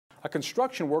A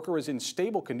construction worker is in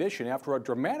stable condition after a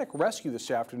dramatic rescue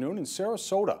this afternoon in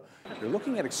Sarasota. They're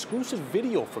looking at exclusive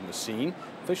video from the scene.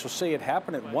 Officials say it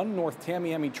happened at 1 North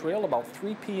Tamiami Trail about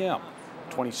 3 p.m.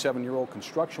 A 27-year-old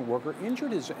construction worker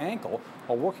injured his ankle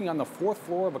while working on the 4th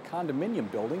floor of a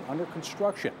condominium building under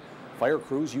construction. Fire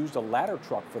crews used a ladder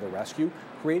truck for the rescue,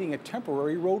 creating a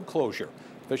temporary road closure.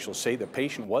 Officials say the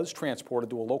patient was transported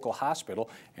to a local hospital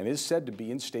and is said to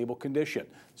be in stable condition.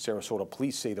 Sarasota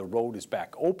police say the road is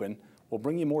back open. We'll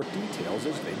bring you more details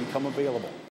as they become available.